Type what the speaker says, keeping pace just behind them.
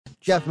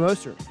Geoff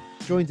Mosher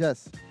joins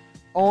us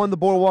on the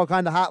Boardwalk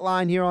Honda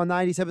Hotline here on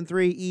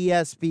 97.3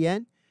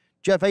 ESPN.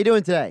 Geoff, how you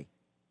doing today?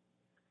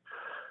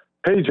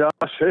 Hey,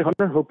 Josh. Hey,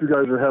 Hunter. Hope you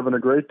guys are having a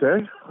great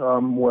day.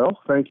 Well,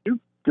 thank you.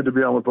 Good to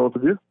be on with both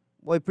of you.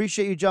 Well, I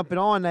appreciate you jumping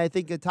on. I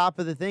think the top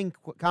of the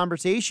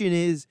conversation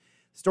is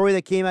a story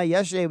that came out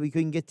yesterday. We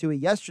couldn't get to it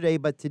yesterday,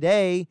 but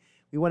today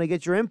we want to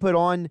get your input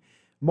on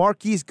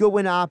Marquise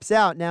Goodwin opts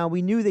out. Now,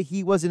 we knew that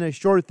he wasn't a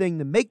sure thing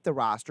to make the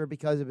roster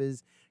because of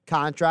his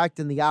contract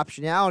and the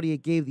optionality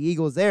it gave the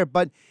Eagles there,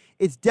 but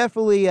it's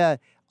definitely a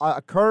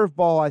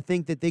curveball I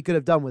think that they could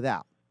have done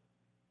without.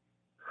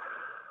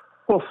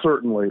 Well,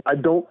 certainly. I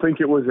don't think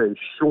it was a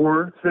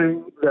sure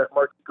thing that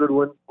Marquise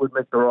Goodwin would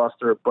make the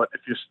roster, but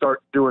if you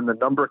start doing the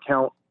number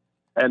count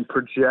and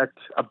project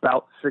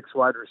about 6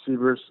 wide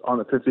receivers on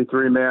the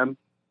 53-man,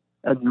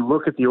 and you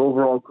look at the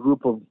overall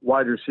group of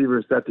wide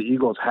receivers that the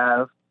Eagles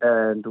have,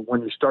 and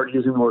when you start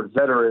using the word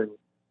veteran,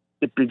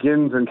 it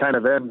begins and kind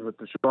of ends with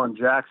Deshaun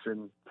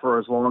Jackson for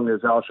as long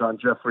as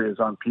Alshon Jeffrey is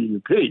on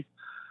PUP.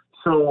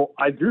 So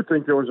I do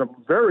think there was a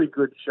very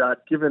good shot,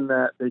 given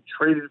that they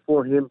traded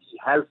for him. He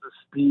has the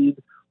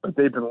speed that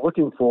they've been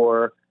looking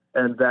for,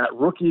 and that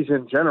rookies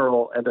in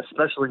general, and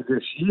especially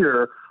this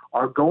year,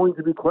 are going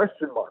to be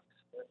question marks.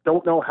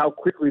 Don't know how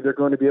quickly they're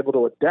going to be able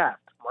to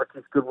adapt.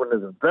 Marquise Goodwin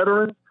is a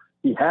veteran.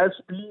 He has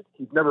speed.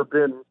 He's never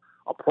been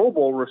a Pro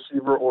Bowl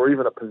receiver or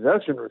even a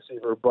possession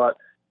receiver, but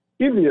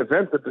in the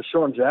event that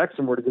Deshaun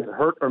Jackson were to get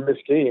hurt or miss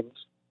games,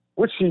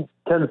 which he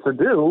tends to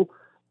do,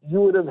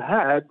 you would have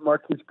had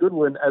Marquise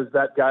Goodwin as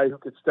that guy who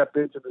could step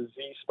into the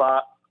Z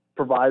spot,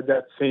 provide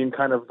that same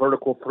kind of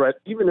vertical threat.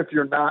 Even if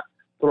you're not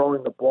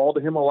throwing the ball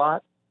to him a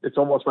lot, it's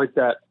almost like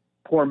that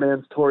poor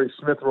man's Torrey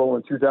Smith role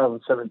in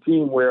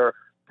 2017 where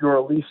you're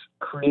at least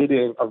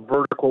creating a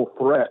vertical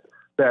threat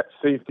that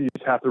safeties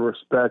have to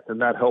respect,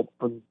 and that helps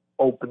and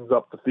opens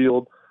up the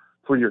field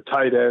for your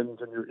tight ends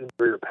and your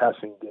interior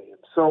passing game.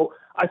 So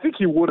I think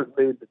he would have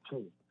made the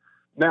team.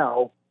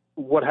 Now,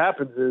 what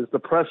happens is the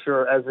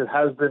pressure, as it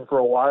has been for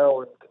a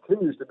while and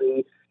continues to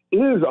be,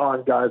 is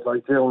on guys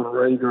like Jalen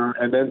Reagor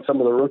and then some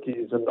of the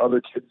rookies and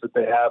other kids that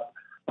they have,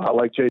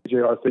 like J.J.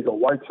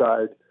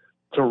 Arcega-Whiteside,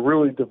 to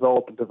really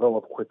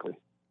develop quickly.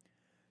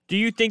 Do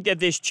you think that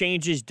this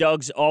changes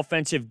Doug's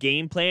offensive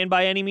game plan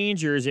by any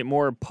means, or is it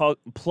more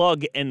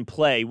plug and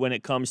play when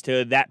it comes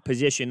to that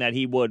position that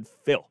he would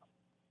fill?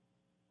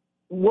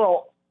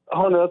 Well,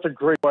 Hunter, that's a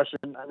great question.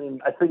 I mean,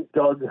 I think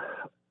Doug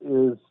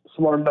is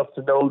smart enough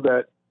to know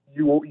that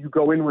you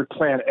go in with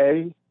plan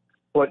A,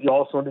 but you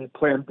also need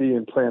plan B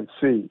and plan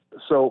C.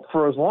 So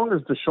for as long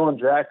as Deshaun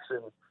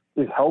Jackson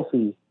is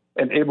healthy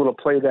and able to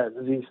play that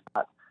Z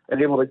spot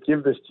and able to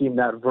give this team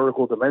that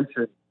vertical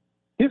dimension,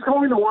 he's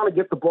going to want to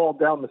get the ball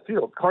down the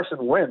field.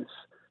 Carson Wentz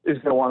is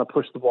going to want to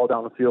push the ball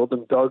down the field,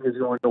 and Doug is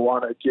going to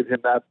want to give him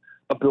that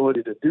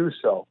ability to do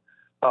so.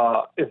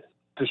 If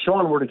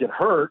Deshaun were to get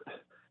hurt,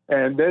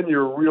 and then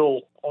your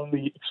real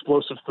only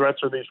explosive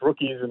threats are these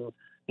rookies, and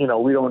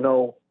we don't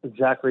know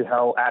exactly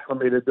how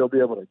acclimated they'll be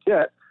able to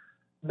get,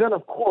 then,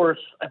 of course,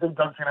 I think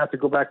Doug's going to have to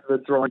go back to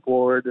the drawing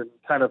board and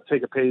kind of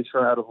take a page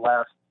out of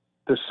last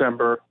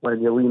December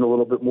when you lean a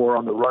little bit more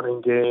on the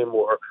running game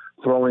or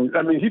throwing.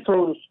 I mean, he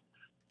throws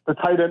 – the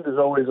tight end is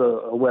always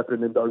a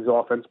weapon in Doug's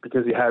offense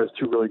because he has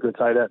 2 really good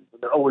tight ends,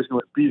 and they're always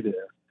going to be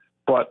there.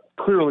 But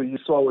clearly you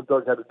saw what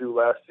Doug had to do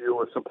last year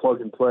with some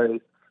plug-and-play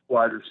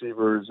wide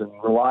receivers and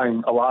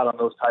relying a lot on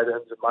those tight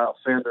ends and Miles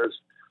Sanders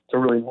to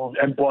really move,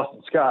 and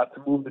Boston Scott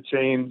to move the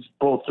chains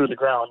both through the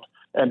ground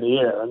and the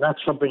air. And that's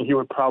something he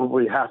would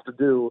probably have to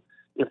do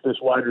if this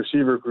wide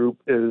receiver group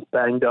is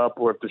banged up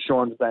or if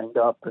Deshaun's banged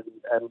up.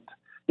 And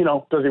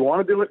does he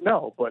want to do it?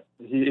 No, but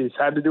he's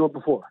had to do it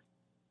before.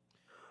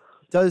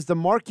 Does the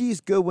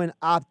Marquise Goodwin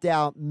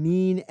opt-out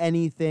mean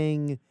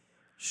anything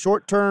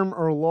short-term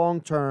or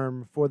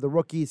long-term for the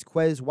rookies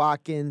Quez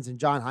Watkins and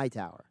John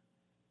Hightower?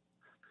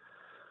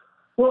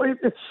 Well,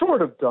 it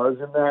sort of does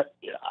in that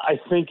I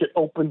think it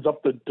opens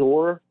up the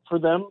door for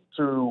them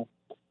to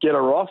get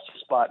a roster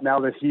spot now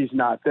that he's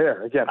not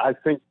there. Again, I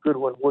think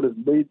Goodwin would have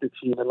made the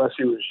team unless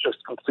he was just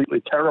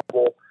completely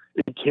terrible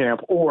in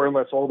camp or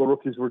unless all the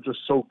rookies were just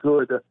so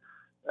good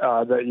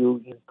that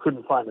you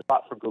couldn't find a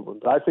spot for Goodwin.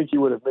 But I think he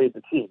would have made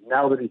the team.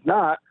 Now that he's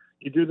not,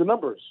 you do the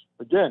numbers.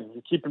 Again,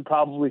 you're keeping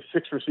probably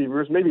 6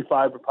 receivers, maybe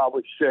 5, but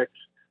probably 6.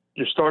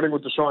 You're starting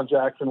with Deshaun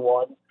Jackson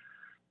 1.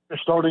 You're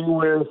starting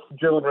with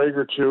Jalen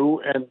Reagor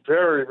 2, and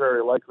very,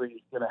 very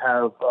likely going to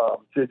have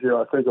J.J.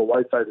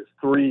 Arcega-Whiteside as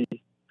 3.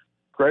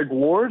 Greg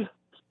Ward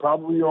is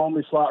probably your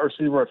only slot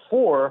receiver at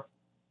 4.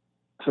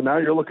 So now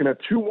you're looking at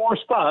 2 more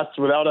spots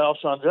without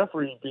Alshon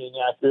Jeffrey being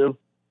active.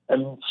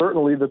 And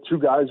certainly the 2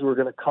 guys who are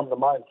going to come to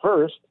mind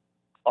first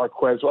are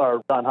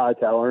John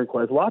Hightower and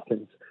Quez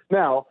Watkins.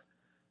 Now,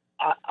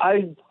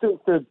 I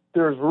think that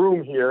there's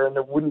room here, and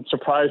it wouldn't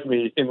surprise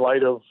me in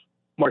light of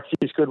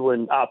Marquise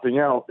Goodwin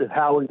opting out if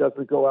Howie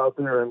doesn't go out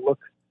there and look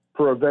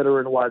for a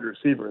veteran wide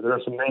receiver. There are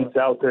some names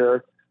out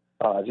there.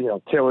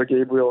 Taylor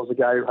Gabriel is a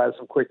guy who has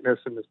some quickness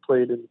and has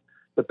played in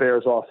the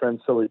Bears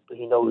offense, so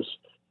he knows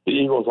the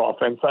Eagles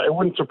offense. It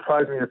wouldn't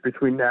surprise me if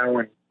between now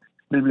and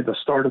maybe the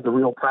start of the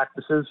real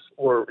practices,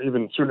 or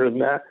even sooner than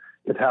that,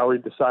 if Howie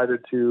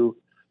decided to,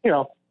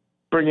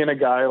 bring in a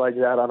guy like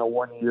that on a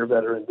 1-year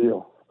veteran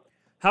deal.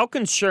 How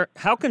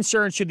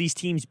concerned should these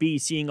teams be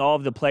seeing all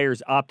of the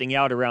players opting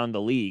out around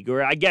the league?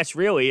 Or I guess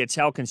really it's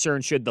how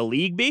concerned should the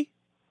league be?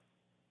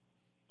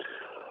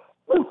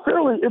 Well,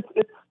 fairly,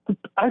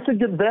 I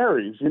think it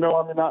varies.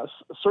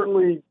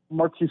 Certainly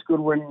Marquise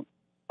Goodwin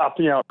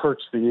opting out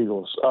hurts the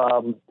Eagles.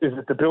 Is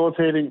it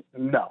debilitating?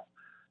 No.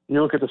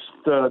 You look at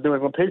the New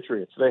England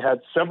Patriots. They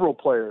had several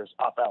players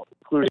opt out,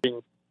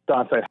 including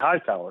Dante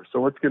Hightower.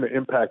 So it's going to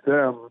impact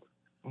them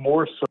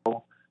more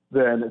so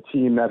than a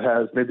team that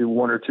has maybe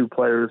one or two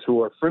players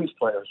who are fringe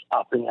players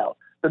opting out.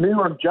 The New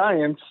York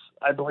Giants,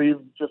 I believe,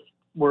 just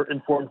were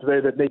informed today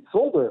that Nate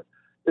Solder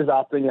is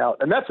opting out.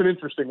 And that's an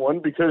interesting one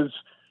because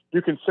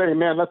you can say,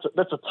 man, that's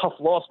a tough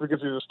loss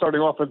because he's a starting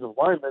offensive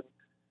lineman,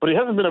 but he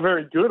hasn't been a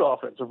very good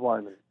offensive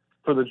lineman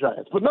for the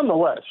Giants. But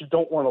nonetheless, you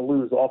don't want to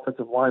lose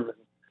offensive linemen,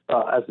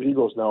 as the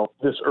Eagles know,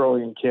 this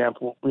early in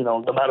camp, no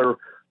matter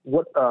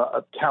what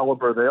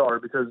caliber they are,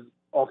 because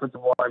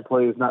offensive line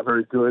play is not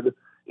very good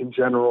in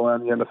general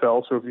in the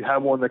NFL. So if you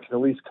have one that can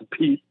at least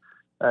compete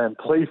and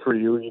play for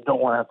you, you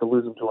don't want to have to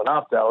lose them to an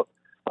opt-out,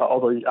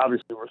 although you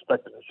obviously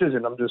respect the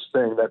decision. I'm just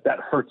saying that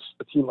hurts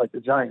a team like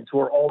the Giants, who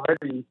are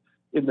already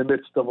in the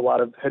midst of a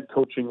lot of head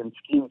coaching and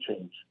scheme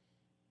change.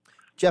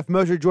 Geoff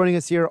Mosher joining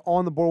us here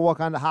on the Boardwalk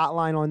on the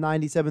hotline on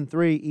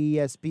 97.3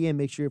 ESPN.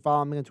 Make sure you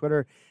follow me on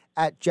Twitter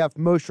at Geoff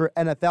Mosher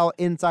NFL,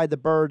 Inside the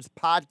Birds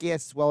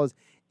podcast, as well as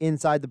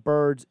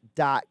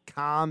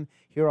InsideTheBirds.com.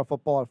 Here on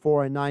Football at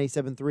 4 and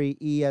 97.3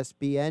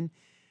 ESPN.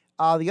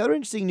 The other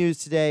interesting news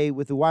today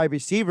with the wide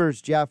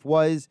receivers, Jeff,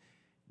 was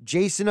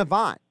Jason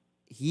Avant.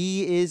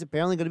 He is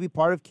apparently going to be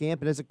part of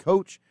camp and as a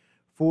coach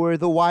for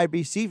the wide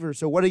receivers.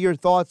 So what are your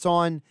thoughts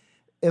on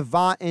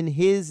Avant and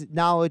his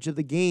knowledge of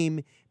the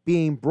game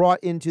being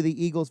brought into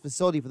the Eagles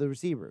facility for the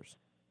receivers?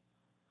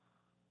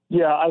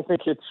 Yeah, I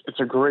think it's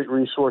a great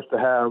resource to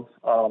have.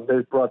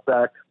 They've brought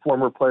back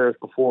former players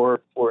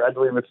before, or I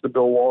believe it's the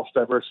Bill Walsh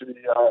Diversity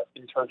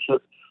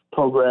Internship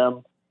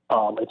Program.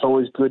 It's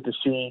always good to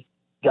see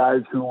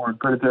guys who are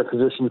good at their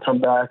position come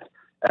back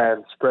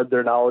and spread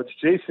their knowledge.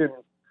 Jason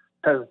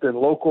has been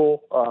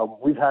local.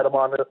 We've had him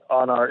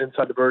on our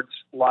Inside the Birds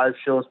live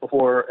shows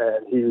before,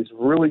 and he's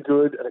really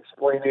good at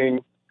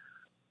explaining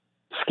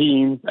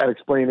scheme, at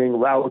explaining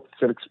routes,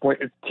 at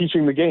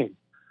teaching the game.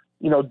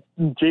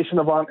 Jason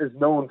Avant is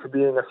known for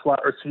being a slot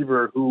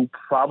receiver who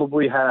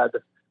probably had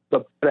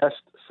the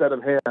best set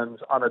of hands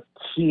on a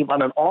team,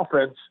 on an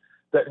offense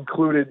that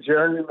included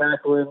Jeremy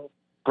Maclin,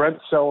 Brent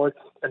Selleck,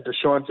 and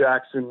Deshaun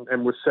Jackson,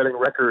 and was setting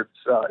records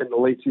in the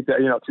late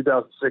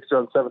 2006,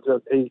 2007,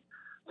 2008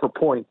 for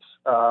points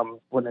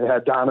when they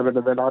had Donovan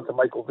and then on to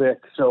Michael Vick.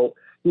 So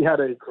he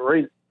had a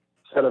great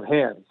set of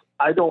hands.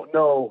 I don't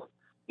know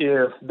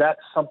if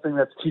that's something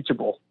that's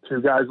teachable to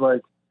guys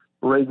like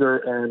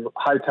Rager and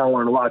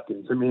Hightower and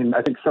Watkins. I mean,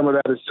 I think some of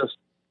that is just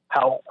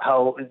how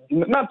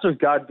not just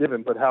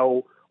God-given, but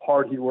how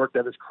hard he worked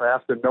at his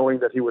craft, and knowing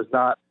that he was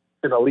not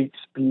an elite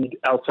speed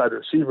outside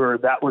receiver,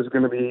 that was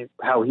going to be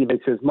how he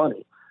makes his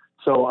money.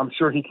 So I'm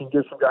sure he can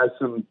give some guys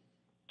some,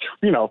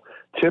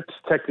 tips,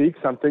 techniques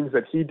on things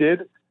that he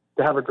did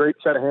to have a great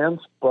set of hands.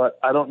 But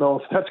I don't know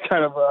if that's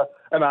kind of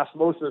an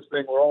osmosis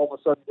thing where all of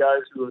a sudden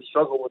guys who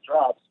struggle with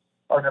drops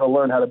are going to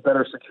learn how to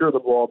better secure the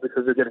ball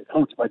because they're getting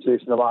coached by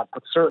Jason Avant.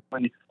 But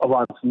certainly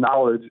Avant's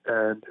knowledge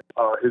and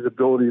his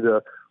ability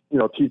to,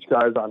 teach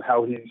guys on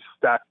how he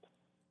stacked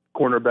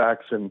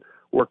cornerbacks and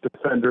worked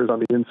defenders on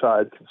the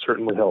inside can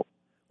certainly help.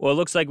 Well, it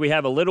looks like we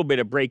have a little bit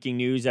of breaking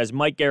news as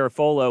Mike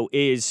Garafolo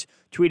is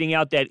tweeting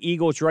out that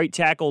Eagles right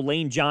tackle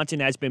Lane Johnson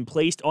has been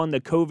placed on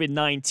the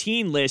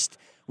COVID-19 list,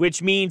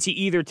 which means he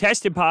either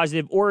tested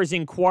positive or is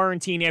in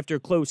quarantine after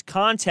close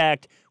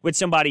contact with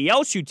somebody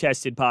else who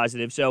tested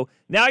positive. So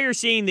now you're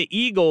seeing the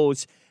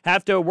Eagles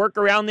have to work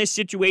around this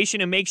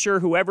situation and make sure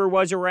whoever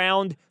was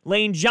around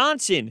Lane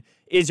Johnson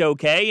is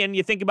okay. And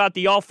you think about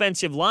the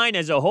offensive line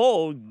as a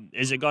whole,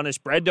 is it going to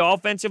spread to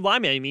offensive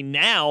linemen? I mean,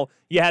 now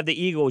you have the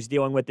Eagles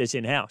dealing with this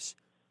in-house.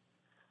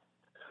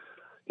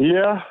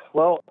 Yeah,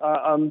 well,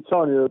 I'm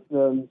telling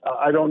you,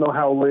 I don't know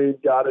how Lane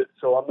got it,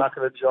 so I'm not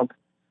going to jump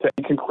to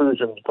any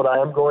conclusions, but I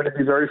am going to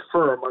be very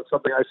firm on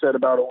something I said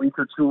about a week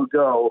or two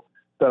ago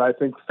that I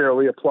think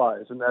fairly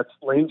applies, and that's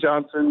Lane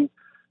Johnson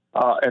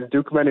and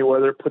Duke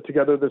Manyweather put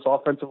together this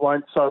offensive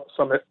line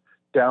summit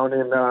down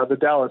in the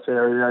Dallas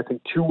area, I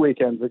think 2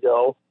 weekends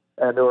ago,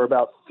 and there were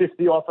about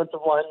 50 offensive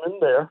linemen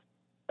there,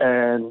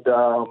 and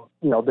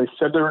they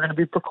said there were going to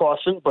be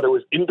precautions, but it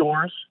was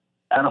indoors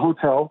at a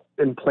hotel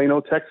in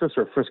Plano, Texas,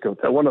 or Frisco,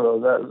 one of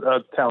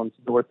those towns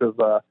north of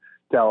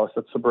Dallas,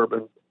 that's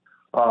suburban.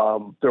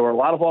 There were a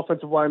lot of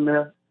offensive linemen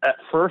there. At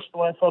first,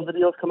 when I saw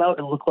videos come out,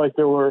 it looked like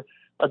there were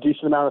a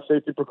decent amount of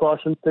safety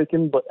precautions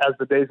taken, but as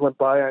the days went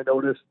by, I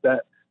noticed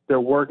that there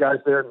were guys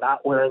there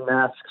not wearing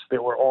masks. They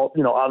were all,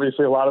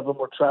 obviously a lot of them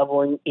were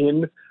traveling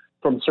in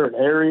from certain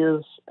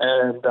areas,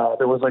 and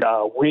there was like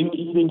a wing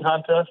eating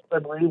contest, I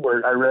believe,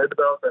 where I read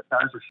about that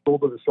guys were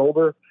shoulder to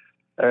shoulder.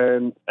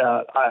 And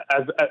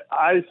as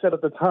I said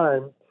at the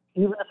time,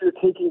 even if you're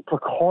taking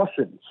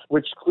precautions,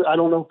 which I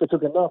don't know if they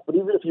took enough, but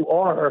even if you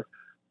are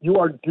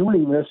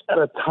doing this at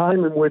a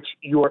time in which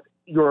your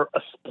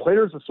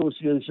Players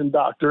Association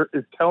doctor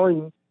is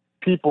telling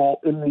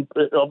people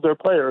of their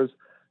players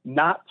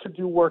not to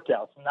do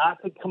workouts, not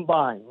to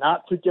combine,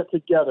 not to get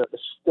together, to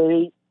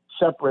stay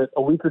separate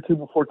a week or two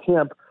before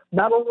camp,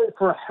 not only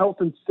for health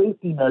and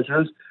safety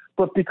measures,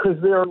 but because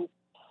they're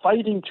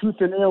fighting tooth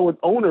and nail with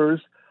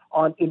owners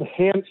on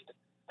enhanced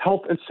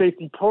health and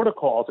safety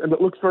protocols. And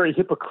it looks very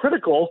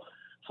hypocritical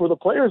for the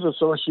Players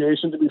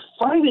Association to be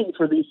fighting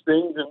for these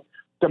things and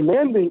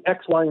demanding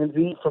X, Y, and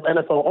Z from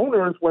NFL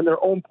owners when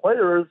their own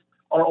players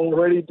are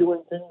already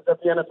doing things that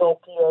the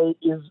NFLPA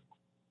is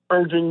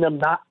urging them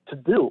not to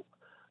do.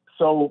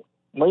 So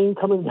Lane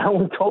coming down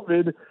with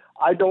COVID,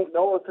 I don't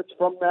know if it's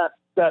from that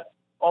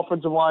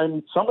offensive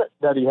line summit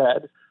that he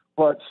had,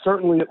 but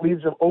certainly it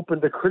leaves him open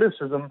to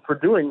criticism for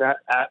doing that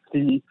at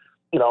the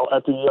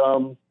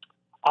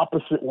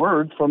opposite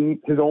word from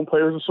his own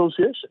Players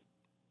Association.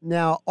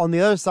 Now, on the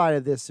other side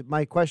of this,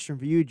 my question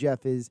for you,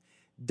 Geoff, is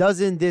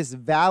doesn't this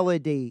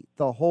validate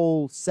the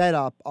whole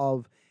setup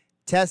of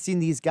testing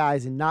these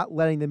guys and not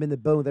letting them in the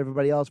building with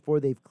everybody else before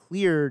they've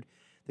cleared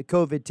the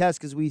COVID test?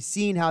 Because we've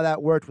seen how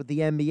that worked with the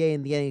NBA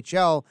and the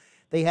NHL.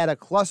 They had a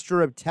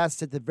cluster of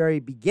tests at the very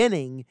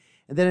beginning,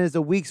 and then as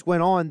the weeks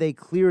went on, they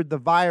cleared the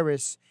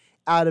virus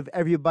out of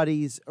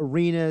everybody's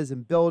arenas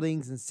and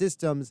buildings and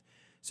systems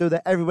so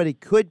that everybody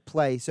could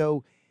play.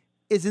 So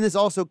isn't this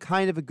also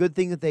kind of a good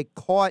thing that they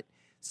caught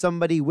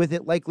somebody with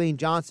it like Lane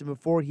Johnson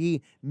before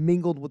he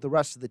mingled with the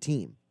rest of the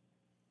team?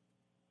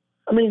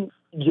 I mean,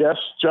 yes,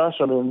 Josh.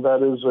 I mean,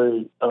 that is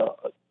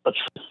a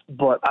truth.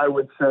 But I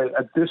would say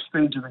at this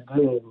stage of the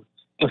game,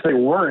 if they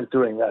weren't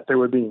doing that, they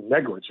were being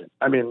negligent.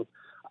 I mean,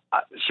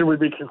 should we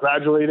be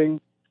congratulating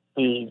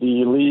the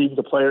league,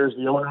 the players,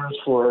 the owners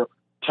for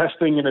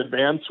testing in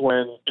advance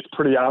when it's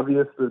pretty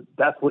obvious that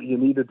that's what you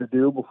needed to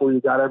do before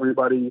you got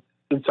everybody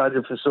inside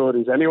your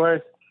facilities anyway?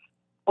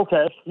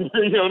 Okay,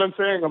 you know what I'm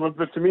saying?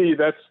 But to me,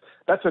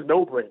 that's a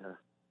no-brainer.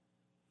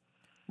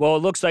 Well, it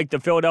looks like the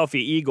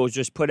Philadelphia Eagles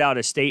just put out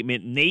a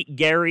statement. Nate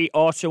Gary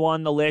also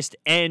on the list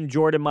and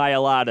Jordan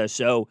Mailata.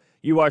 So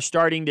you are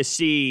starting to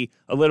see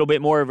a little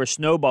bit more of a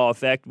snowball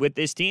effect with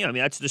this team. I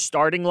mean, that's the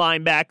starting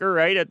linebacker,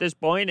 right, at this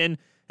point, and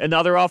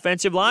another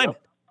offensive lineman.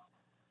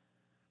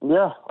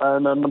 Yeah,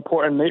 and an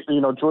important Nate,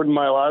 Jordan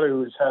Mailata,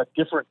 who's had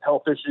different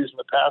health issues in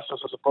the past. This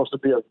is supposed to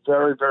be a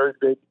very, very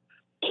big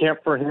camp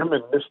for him,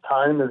 and this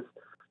time is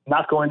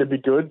not going to be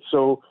good.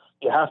 So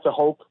you have to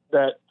hope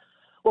that,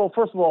 well,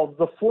 first of all,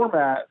 the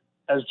format,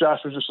 as Josh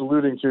was just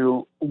alluding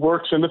to,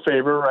 works in the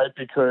favor, right?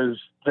 Because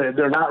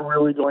they're not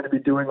really going to be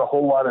doing a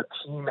whole lot of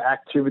team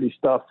activity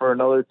stuff for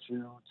another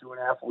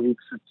 2.5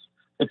 weeks.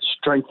 It's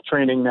strength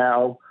training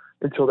now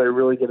until they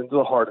really get into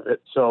the heart of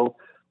it. So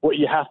what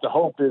you have to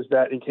hope is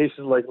that in cases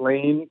like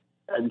Lane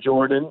and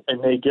Jordan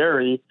and Nate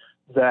Gary,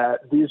 that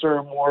these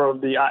are more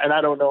of the, and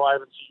I don't know, I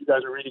haven't seen you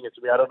guys are reading it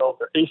to me. I don't know if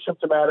they're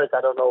asymptomatic.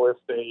 I don't know if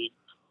they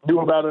knew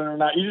about it or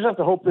not. You just have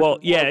to hope. Well,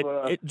 yeah,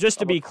 just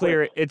to be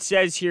clear, it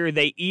says here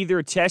they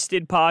either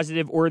tested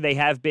positive or they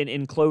have been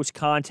in close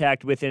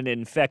contact with an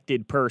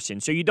infected person.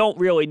 So you don't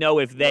really know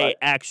if they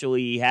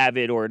actually have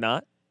it or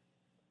not.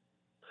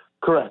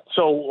 Correct.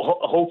 So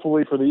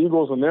hopefully for the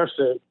Eagles and their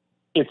sake,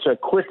 it's a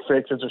quick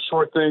fix. It's a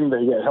short thing.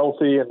 They get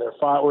healthy and they're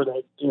fine, or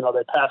they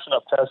pass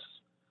enough tests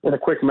in a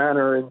quick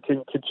manner and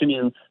can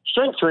continue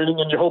strength training.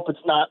 And you hope it's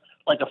not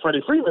like a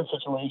Freddie Freeman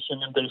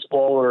situation in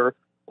baseball or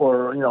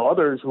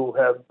others who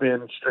have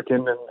been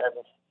stricken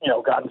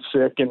and gotten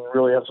sick and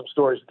really have some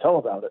stories to tell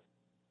about it.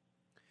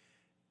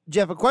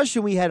 Geoff, a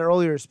question we had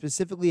earlier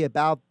specifically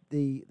about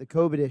the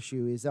COVID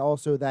issue is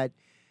also that,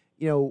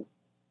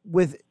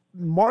 with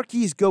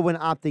Marquise Goodwin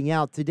opting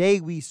out, today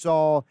we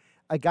saw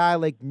a guy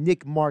like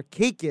Nick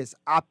Markakis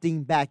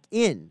opting back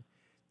in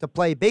to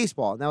play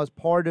baseball, and that was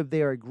part of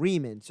their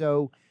agreement.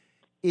 So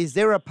is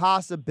there a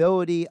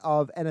possibility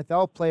of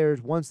NFL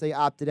players, once they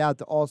opted out,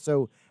 to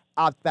also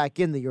opt back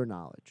in, to your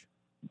knowledge?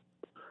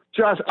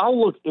 Josh, I'll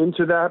look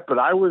into that, but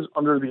I was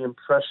under the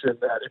impression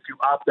that if you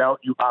opt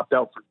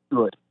out for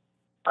good.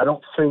 I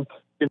don't think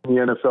in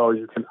the NFL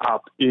you can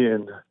opt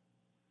in,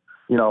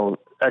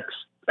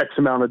 X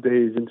amount of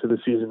days into the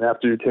season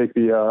after you take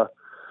the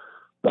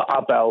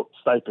opt-out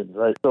stipend,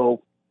 right?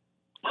 So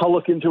I'll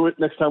look into it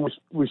next time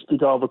we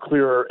speak. I'll have a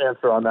clearer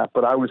answer on that,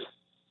 but I was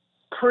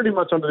pretty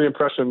much under the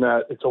impression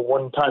that it's a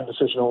one-time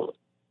decision only.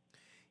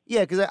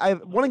 Yeah, because I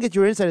want to get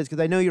your insights,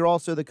 because I know you're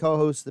also the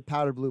co-host of the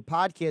Powder Blue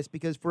podcast,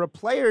 because for a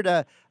player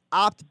to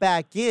opt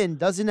back in,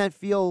 doesn't that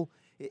feel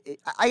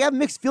 – I have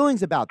mixed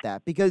feelings about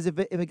that, because if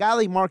a guy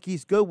like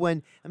Marquise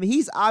Goodwin, I mean,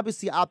 he's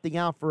obviously opting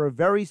out for a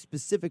very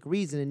specific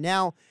reason, and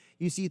now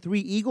you see 3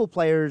 Eagle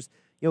players –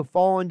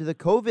 fall into the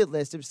COVID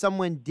list. If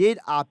someone did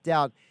opt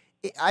out,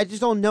 I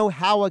just don't know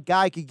how a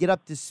guy could get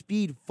up to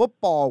speed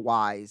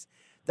football-wise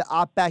to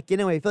opt back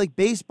in anyway. I feel like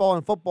baseball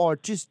and football are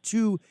just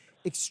two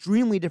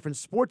extremely different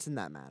sports in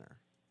that manner.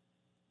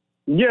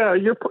 Yeah,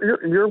 you're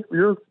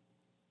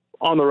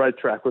on the right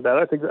track with that.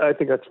 I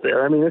think that's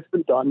fair. I mean, it's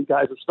been done.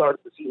 Guys have started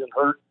the season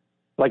hurt,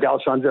 like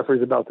Alshon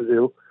Jeffrey's about to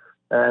do,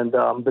 and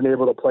been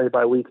able to play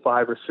by week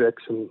 5 or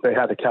 6, and they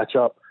had to catch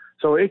up.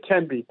 So it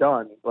can be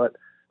done, but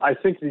I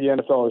think the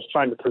NFL is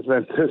trying to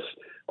present this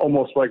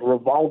almost like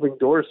revolving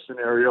door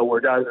scenario where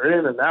guys are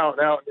in and out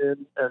and out and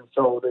in, and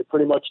so they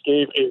pretty much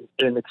gave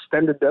an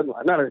extended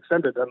deadline. Not an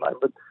extended deadline,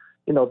 but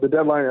the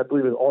deadline I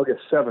believe is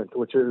August 7th,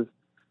 which is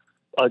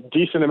a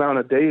decent amount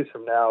of days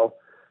from now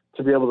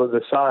to be able to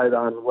decide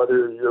on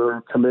whether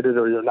you're committed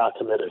or you're not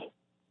committed.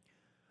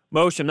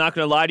 Moshe, I'm not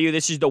going to lie to you.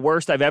 This is the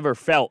worst I've ever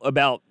felt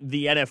about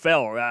the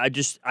NFL.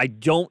 I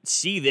don't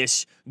see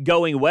this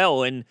going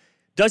well. And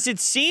does it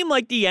seem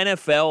like the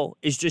NFL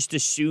is just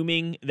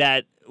assuming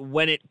that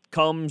when it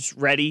comes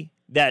ready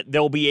that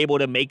they'll be able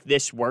to make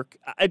this work?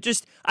 I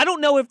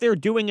don't know if they're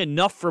doing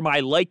enough for my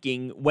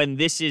liking when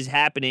this is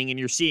happening and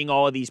you're seeing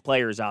all of these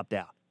players opt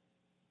out.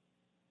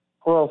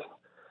 Well,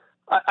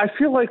 I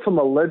feel like from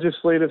a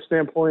legislative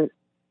standpoint,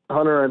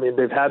 Hunter, I mean,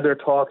 they've had their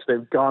talks.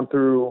 They've gone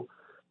through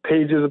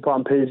pages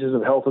upon pages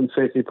of health and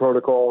safety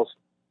protocols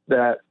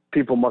that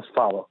people must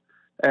follow.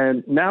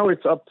 And now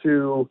it's up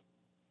to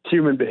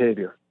human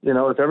behavior.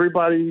 If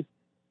everybody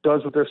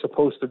does what they're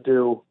supposed to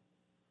do,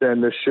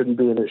 then this shouldn't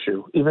be an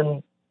issue.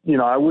 Even,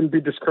 I wouldn't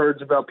be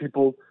discouraged about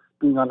people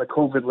being on the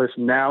COVID list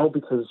now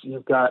because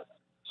you've got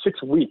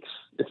 6 weeks,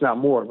 if not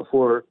more,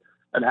 before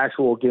an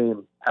actual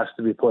game has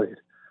to be played.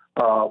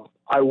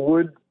 I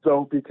would,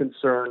 though, be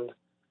concerned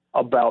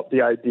about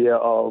the idea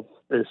of,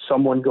 is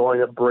someone going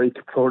to break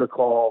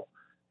protocol?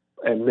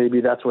 And maybe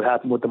that's what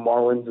happened with the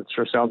Marlins. It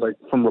sure sounds like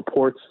from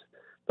reports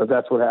that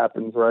that's what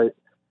happens, right?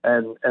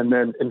 And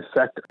then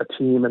infect a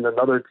team and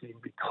another team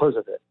because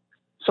of it.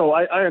 So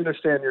I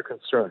understand your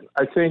concern.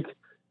 I think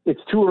it's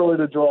too early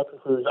to draw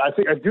conclusions. I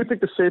do think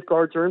the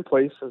safeguards are in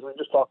place, as we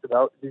just talked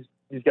about. These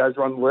guys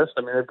run the list.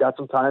 I mean, they've got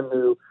some time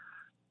to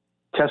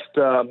test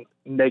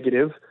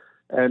negative.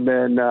 And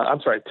then,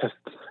 test.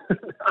 I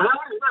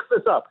messed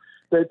this up.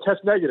 They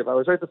test negative. I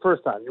was right the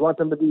first time. You want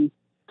them to be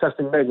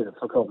testing negative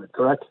for COVID,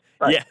 correct?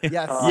 Right. Yeah.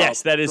 Yes.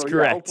 Yes, that is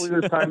correct. Yeah, hopefully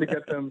there's time to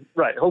get them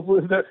right.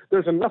 Hopefully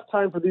there's enough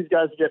time for these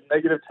guys to get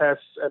negative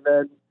tests and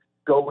then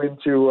go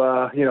into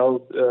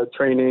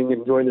training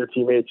and join their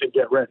teammates and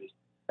get ready.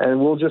 And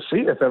we'll just see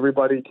if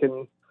everybody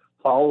can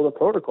follow the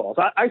protocols.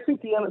 I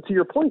think to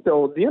your point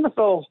though, the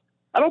NFL,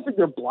 I don't think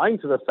they're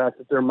blind to the fact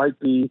that there might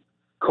be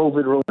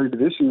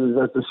COVID-related issues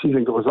as the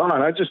season goes on.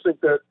 I just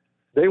think that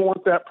they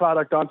want that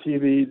product on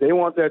TV. They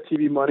want that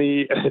TV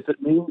money. And if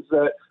it means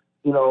that,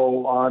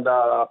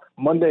 on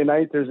Monday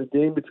night there's a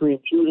game between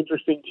 2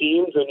 interesting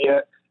teams and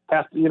yet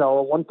half,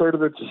 1/3 of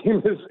the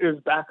team is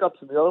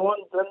backups and the other one,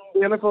 then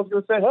the NFL is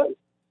going to say, hey,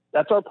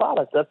 that's our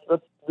product. That's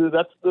what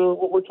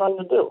we're trying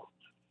to do.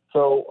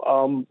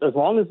 So as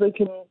long as they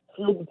can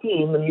field the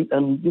team and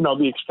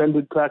the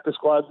extended practice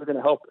squads are going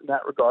to help in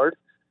that regard,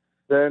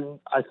 then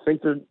I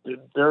think their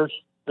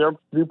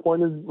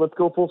viewpoint is let's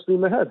go full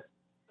steam ahead.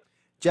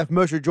 Geoff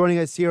Mosher joining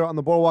us here on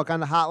the Boardwalk on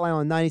the Hotline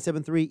on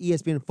 97.3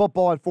 ESPN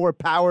Football at 4,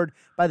 powered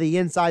by the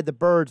Inside the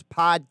Birds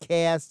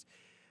podcast,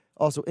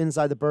 also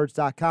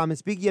InsideTheBirds.com. And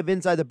speaking of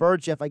Inside the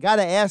Birds, Geoff, I got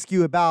to ask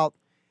you about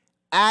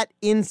at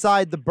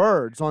Inside the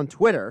Birds on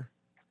Twitter.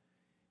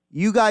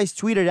 You guys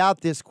tweeted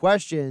out this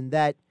question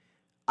that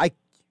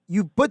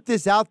you put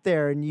this out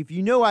there, and if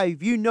you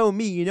know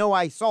me,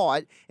 I saw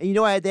it, and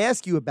I had to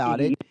ask you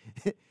about it.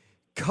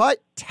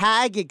 Cut,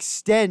 tag,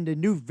 extend, a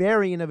new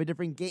variant of a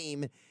different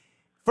game.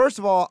 First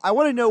of all, I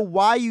want to know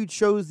why you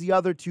chose the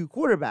other 2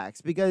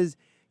 quarterbacks, because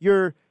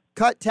your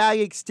cut, tag,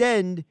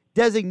 extend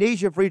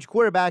designation for each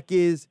quarterback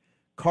is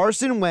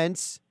Carson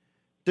Wentz,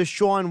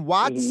 Deshaun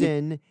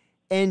Watson,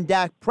 and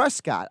Dak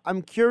Prescott.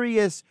 I'm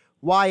curious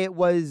why it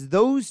was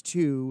those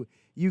 2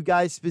 you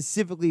guys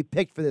specifically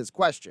picked for this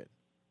question.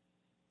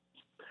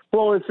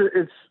 Well, it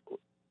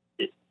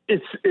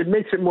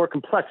makes it more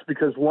complex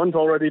because one's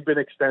already been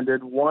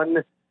extended,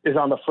 one is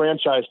on the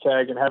franchise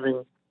tag and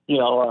having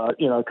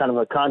kind of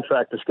a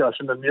contract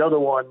discussion, and the other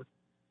one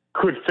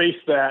could face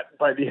that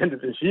by the end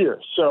of this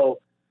year. So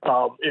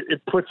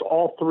it puts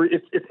all 3.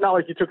 It's not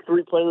like you took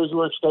 3 players who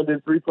were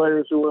extended, 3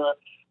 players who were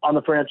on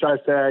the franchise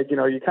tag.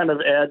 You kind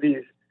of add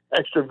these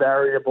extra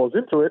variables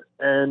into it,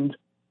 and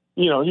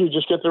you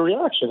just get the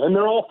reaction. And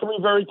they're all 3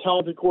 very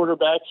talented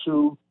quarterbacks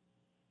who,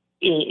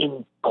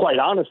 in quite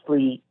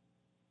honestly,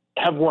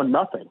 have won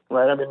nothing,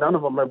 right? I mean, none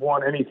of them have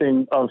won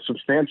anything of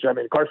substantial. I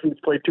mean, Carson's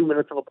played 2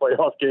 minutes of a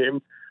playoff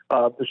game.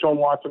 Deshaun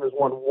Watson has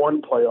won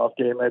 1 playoff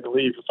game, I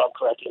believe, if I'm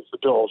correct, against the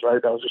Bills,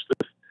 right? That was just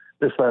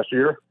this last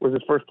year. Was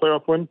his first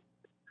playoff win?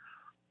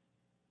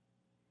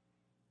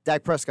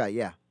 Dak Prescott,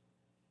 yeah.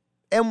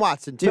 And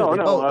Watson, too. They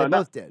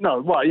both did.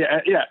 No, well,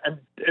 yeah.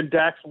 And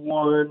Dak's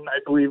won, I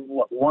believe,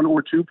 1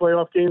 or 2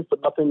 playoff games,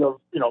 but nothing of,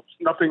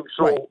 nothing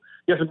so right.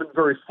 He hasn't been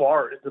very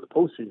far into the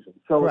postseason.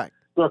 So right.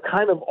 They're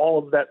kind of all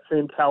of that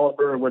same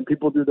caliber. And when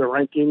people do their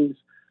rankings,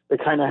 they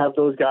kind of have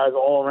those guys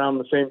all around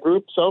the same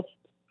group. So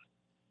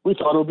we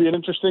thought it would be an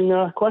interesting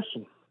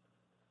question.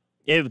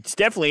 It's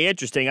definitely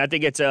interesting. I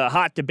think it's a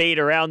hot debate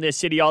around this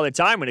city all the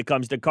time when it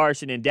comes to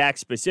Carson and Dak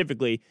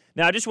specifically.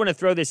 Now, I just want to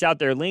throw this out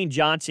there. Lane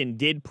Johnson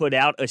did put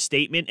out a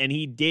statement, and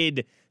he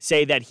did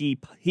say that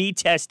he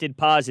tested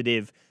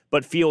positive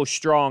but feels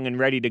strong and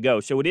ready to go.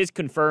 So it is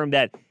confirmed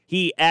that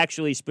he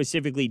actually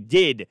specifically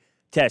did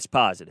test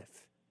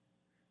positive.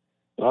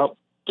 Well,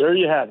 there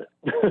you have it.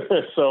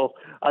 So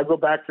I go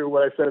back to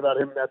what I said about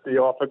him at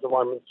the offensive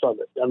lineman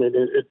summit. I mean,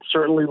 it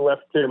certainly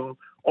left him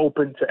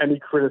open to any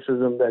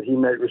criticism that he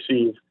might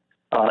receive,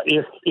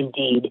 if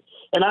indeed.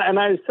 And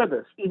I said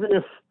this, even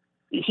if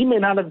he may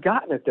not have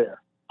gotten it there.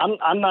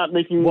 I'm not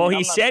making. Well, he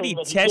I'm said he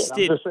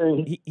tested.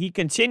 He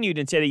continued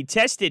and said he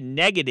tested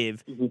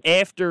negative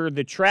after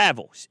the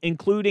travels,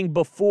 including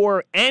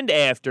before and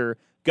after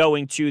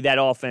going to that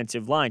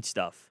offensive line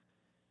stuff.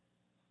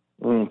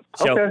 So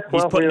okay.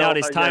 he's putting out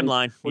his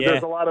timeline. Well, yeah.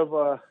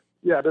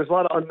 There's a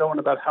lot of unknown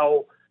about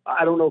how.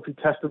 I don't know if he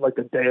tested like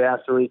the day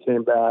after he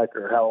came back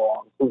or how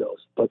long. Who knows?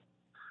 But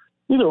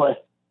either way,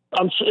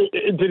 I'm sure.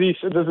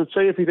 Does it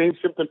say if he ain't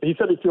symptom? He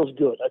said he feels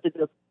good. I think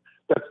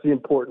that's the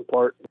important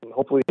part, and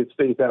hopefully it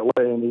stays that way,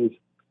 and he's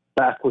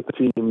back with the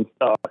team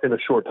in a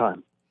short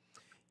time.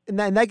 And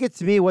that gets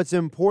to me what's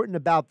important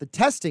about the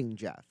testing,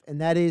 Jeff, and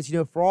that is,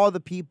 for all the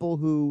people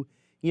who,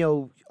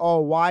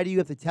 why do you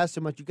have to test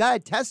so much? You got to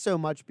test so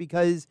much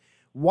because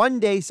one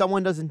day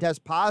someone doesn't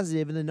test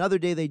positive, and another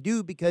day they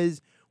do,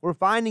 because we're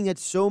finding that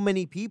so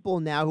many people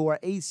now who are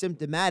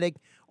asymptomatic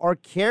are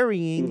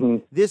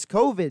carrying this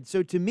COVID.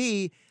 So to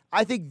me,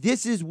 I think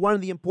this is one of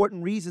the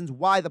important reasons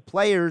why the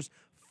players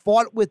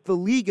fought with the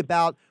league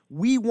about,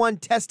 we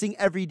want testing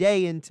every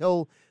day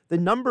until the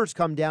numbers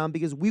come down,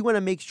 because we want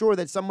to make sure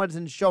that someone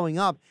isn't showing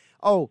up.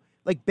 Oh,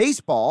 like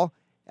baseball,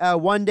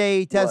 one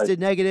day tested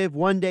negative,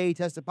 one day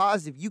tested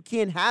positive. You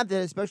can't have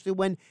that, especially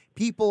when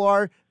people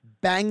are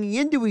banging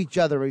into each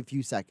other every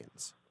few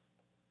seconds.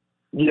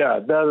 Yeah,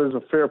 that is a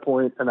fair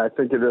point, and I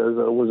think it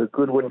was a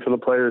good win for the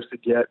players to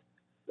get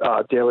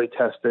daily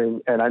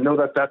testing. And I know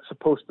that that's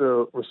supposed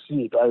to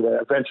recede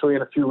eventually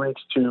in a few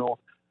weeks to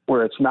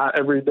where it's not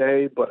every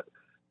day, but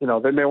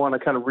they may want to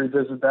kind of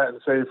revisit that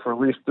and say for at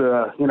least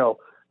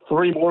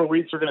 3 more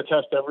weeks we're going to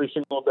test every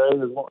single day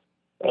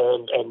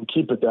and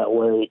keep it that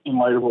way in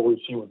light of what we've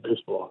seen with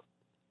baseball.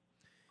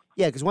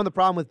 Yeah, because one of the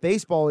problems with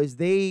baseball is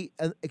they,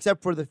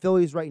 except for the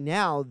Phillies right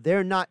now,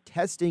 they're not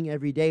testing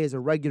every day as a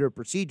regular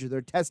procedure. They're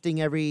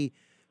testing every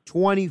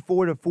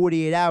 24 to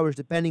 48 hours,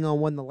 depending on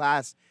when the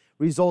last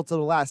results of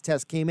the last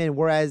test came in.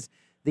 Whereas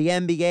the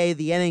NBA,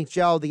 the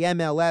NHL, the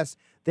MLS,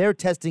 they're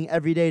testing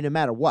every day no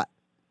matter what.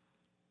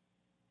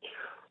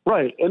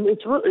 Right, and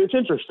it's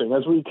interesting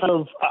as we kind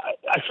of.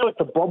 I feel like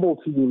the bubble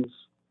teams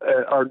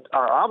are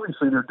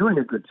obviously they're doing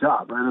a good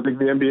job. Right, I think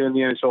the NBA and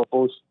the NHL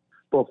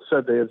both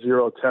said they had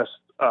 0 tests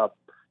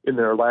in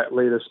their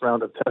latest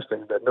round of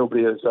testing, that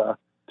nobody has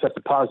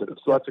tested positive.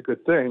 So that's a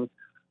good thing.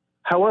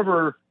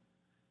 However,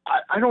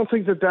 I don't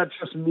think that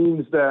just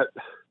means that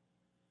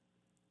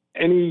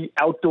any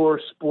outdoor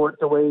sport,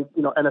 the way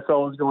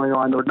NFL is going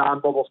on, or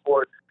non-bubble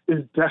sport,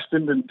 is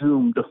destined and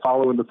doomed to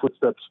follow in the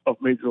footsteps of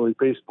Major League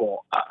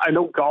Baseball. I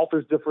know golf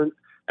is different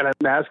and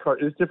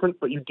NASCAR is different,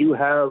 but you do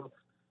have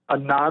a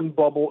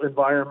non-bubble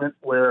environment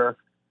where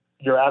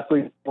your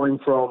athletes going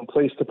from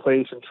place to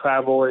place and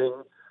traveling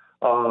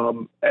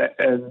and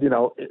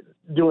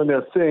doing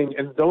their thing.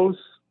 And those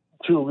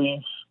 2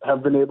 leagues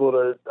have been able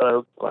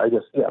to,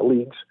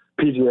 leagues,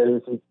 PGA,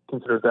 if you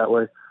consider it that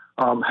way,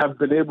 have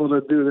been able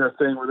to do their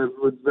thing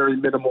with very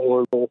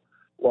minimal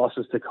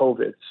losses to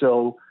COVID.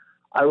 So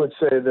I would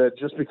say that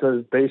just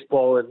because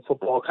baseball and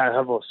football kind of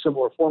have a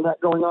similar format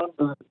going on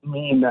doesn't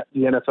mean that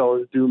the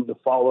NFL is doomed to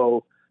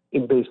follow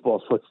in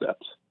baseball's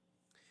footsteps.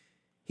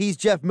 He's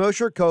Geoff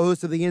Mosher,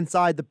 co-host of the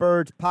Inside the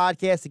Birds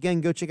podcast.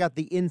 Again, go check out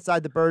the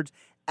Inside the Birds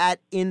at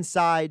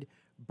Inside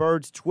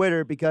Birds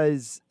Twitter,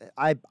 because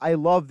I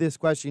love this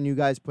question you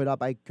guys put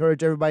up. I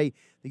encourage everybody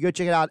to go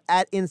check it out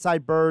at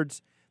Inside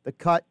Birds, the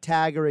cut,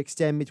 tag, or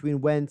extend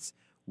between Wentz,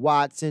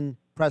 Watson,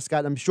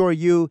 Prescott. I'm sure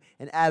you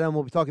and Adam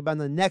will be talking about in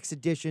the next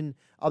edition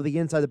of the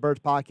Inside the Birds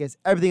podcast.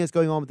 Everything that's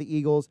going on with the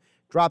Eagles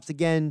drops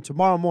again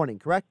tomorrow morning,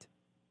 correct?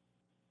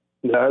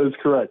 Yeah, that is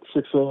correct.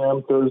 6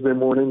 a.m. Thursday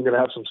morning. We're going to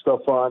have some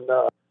stuff on.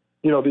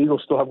 The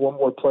Eagles still have one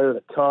more player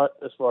to cut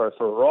as far as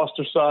for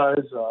roster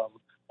size.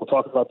 We'll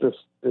talk about this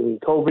in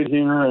COVID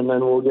here, and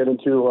then we'll get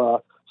into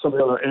some of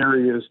the other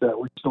areas that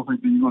we still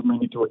think the Eagles may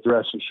need to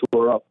address and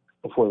shore up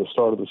before the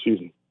start of the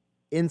season.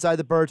 Inside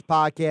the Birds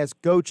podcast.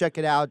 Go check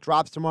it out.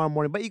 Drops tomorrow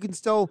morning. But you can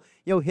still,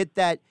 hit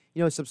that,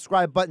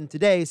 subscribe button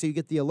today so you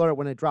get the alert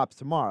when it drops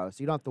tomorrow.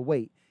 So you don't have to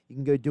wait. You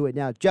can go do it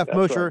now. Geoff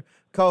Mosher, right,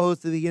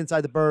 co-host of the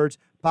Inside the Birds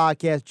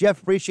podcast.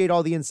 Jeff, appreciate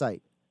all the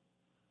insight.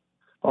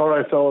 All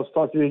right, fellas.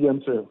 Talk to you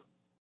again soon.